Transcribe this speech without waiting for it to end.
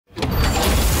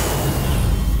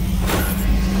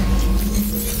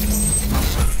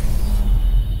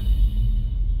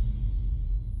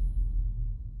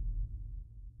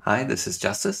Hi, this is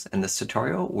Justice. In this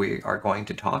tutorial, we are going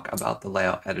to talk about the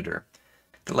layout editor.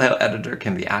 The layout editor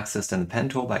can be accessed in the pen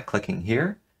tool by clicking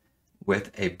here.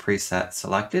 With a preset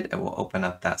selected, it will open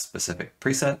up that specific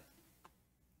preset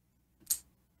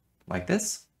like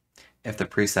this. If the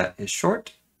preset is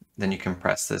short, then you can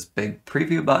press this big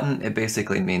preview button. It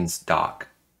basically means dock.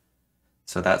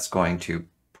 So that's going to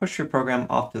push your program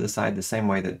off to the side the same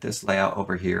way that this layout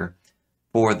over here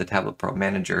for the Tablet Pro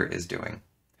Manager is doing.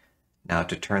 Now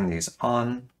to turn these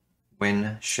on,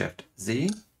 Win-Shift-Z,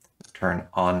 turn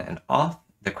on and off,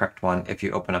 the correct one if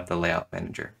you open up the Layout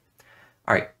Manager.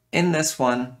 All right, in this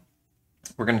one,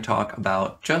 we're going to talk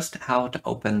about just how to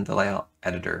open the Layout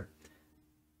Editor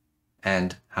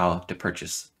and how to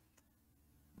purchase.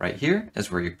 Right here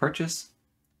is where you purchase.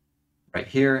 Right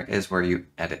here is where you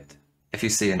edit. If you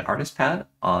see an artist pad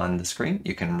on the screen,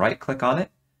 you can right-click on it,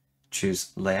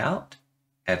 choose Layout,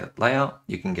 Edit Layout.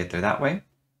 You can get there that way.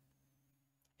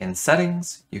 In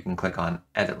Settings, you can click on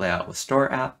Edit Layout with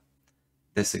Store App.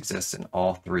 This exists in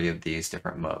all three of these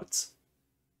different modes.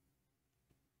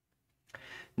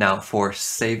 Now for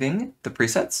saving the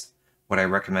presets, what I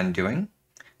recommend doing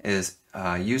is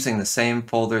using the same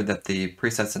folder that the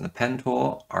presets in the pen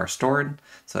tool are stored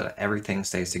so that everything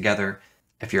stays together.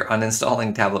 If you're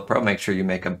uninstalling Tablet Pro, make sure you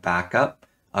make a backup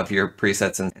of your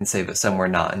presets and save it somewhere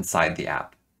not inside the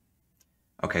app.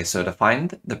 Okay, so to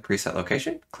find the preset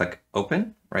location, click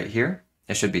Open right here.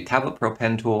 It should be Tablet Pro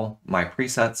Pen Tool, My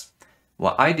Presets.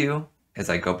 What I do is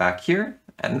I go back here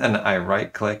and then I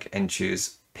right-click and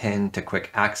choose Pin to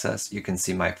Quick Access. You can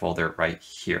see my folder right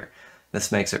here.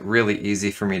 This makes it really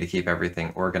easy for me to keep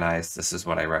everything organized. This is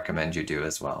what I recommend you do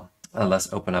as well.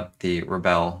 Let's open up the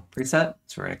Rebel preset.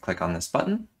 So we're going to click on this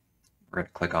button. We're going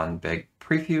to click on Big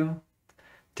Preview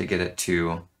to get it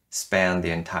to span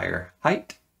the entire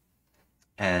height.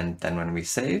 And then when we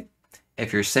save,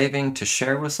 if you're saving to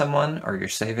share with someone or you're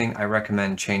saving, I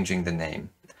recommend changing the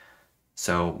name.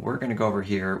 So we're going to go over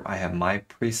here. I have my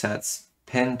presets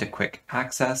pinned to quick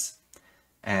access,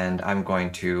 and I'm going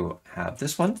to have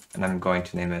this one, and I'm going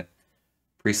to name it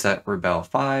Preset Rebel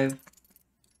 5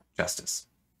 Justice,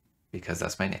 because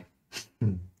that's my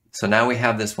name. So now we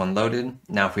have this one loaded.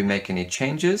 Now if we make any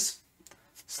changes,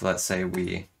 so let's say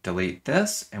we delete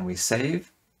this and we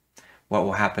save, what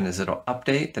will happen is it'll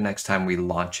update the next time we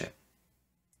launch it.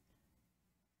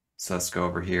 So let's go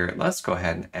over here. Let's go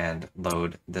ahead and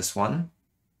load this one.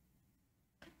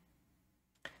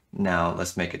 Now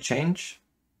let's make a change.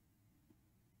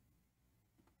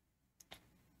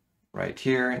 Right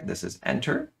here, this is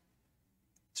enter.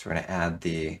 So we're going to add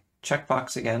the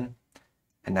checkbox again.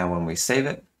 And now when we save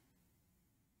it,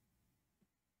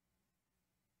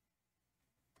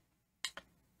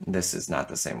 this is not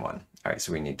the same one. All right,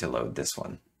 so we need to load this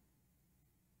one.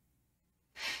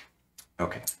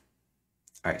 Okay.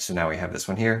 All right, so now we have this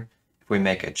one here. If we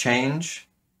make a change,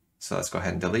 so let's go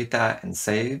ahead and delete that and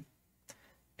save.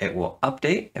 It will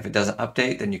update. If it doesn't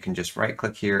update, then you can just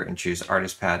right-click here and choose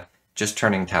Artist Pad. Just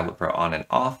turning Tablet Pro on and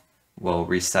off will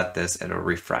reset this. It'll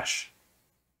refresh.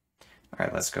 All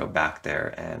right, let's go back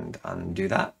there and undo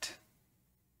that.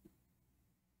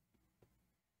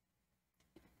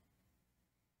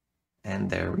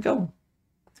 And there we go. All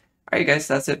right, guys,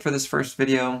 that's it for this first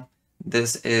video.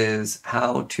 This is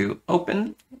how to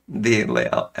open the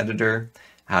layout editor,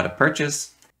 how to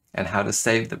purchase, and how to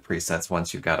save the presets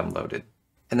once you've got them loaded.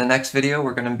 In the next video,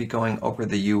 we're going to be going over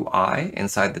the UI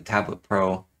inside the Tablet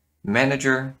Pro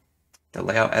Manager, the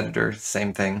layout editor,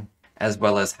 same thing, as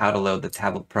well as how to load the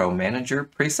Tablet Pro Manager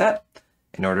preset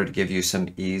in order to give you some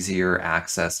easier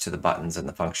access to the buttons and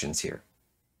the functions here.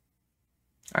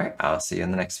 All right, I'll see you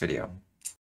in the next video.